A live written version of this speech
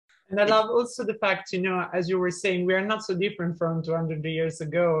And I love also the fact, as you were saying, we are not so different from 200 years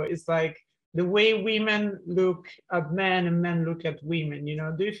ago. It's like the way women look at men and men look at women,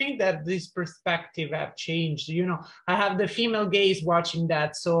 Do you think that this perspective have changed? I have the female gaze watching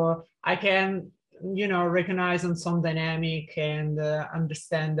that, so I can, recognize on some dynamic and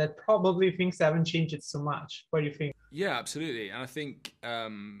understand that probably things haven't changed so much. What do you think? Yeah, absolutely. And I think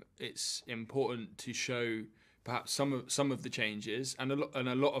it's important to show perhaps some of the changes, and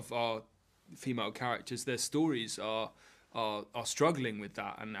a lot of our female characters, their stories are struggling with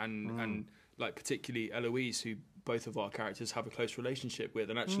that, and like particularly Eloise, who both of our characters have a close relationship with,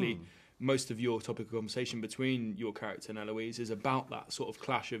 and actually most of your topic of conversation between your character and Eloise is about that sort of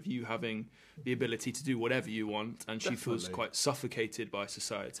clash of you having the ability to do whatever you want, and she feels quite suffocated by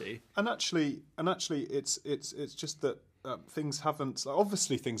society. And actually, it's just that things haven't.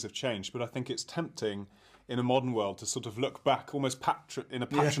 Obviously, things have changed, but I think it's tempting in a modern world to sort of look back almost in a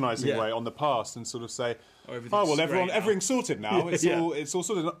patronising way on the past and sort of say, "Oh well, everything's sorted now. It's all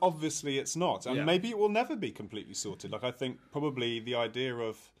sorted." Obviously, it's not, and maybe it will never be completely sorted. Like I think probably the idea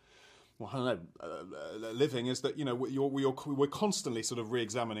of, well, I don't know, living is that we're constantly sort of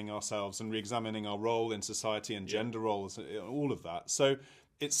re-examining ourselves and re-examining our role in society and gender roles, all of that. So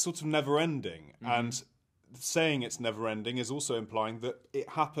it's sort of never-ending, and saying it's never-ending is also implying that it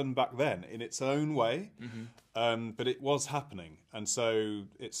happened back then in its own way, but it was happening, and so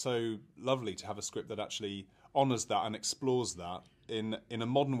it's so lovely to have a script that actually honours that and explores that in a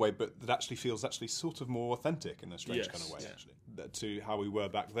modern way, but that actually feels sort of more authentic in a strange kind of way, actually, to how we were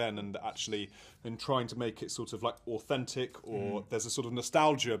back then, and actually in trying to make it sort of like authentic, or there's a sort of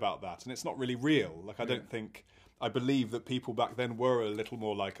nostalgia about that, and it's not really real. Like I believe that people back then were a little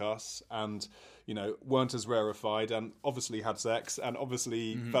more like us, and weren't as rarefied, and obviously had sex, and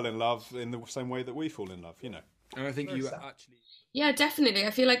obviously fell in love in the same way that we fall in love. And I think you actually. Yeah, definitely.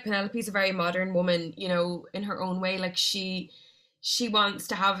 I feel like Penelope's a very modern woman, in her own way. Like she wants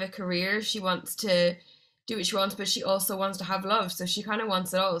to have a career, she wants to do what she wants, but she also wants to have love. So she kind of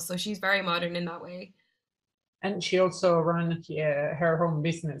wants it all. So she's very modern in that way. And she also ran her own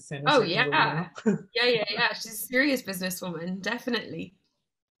business. Oh, yeah. Yeah. She's a serious businesswoman, definitely.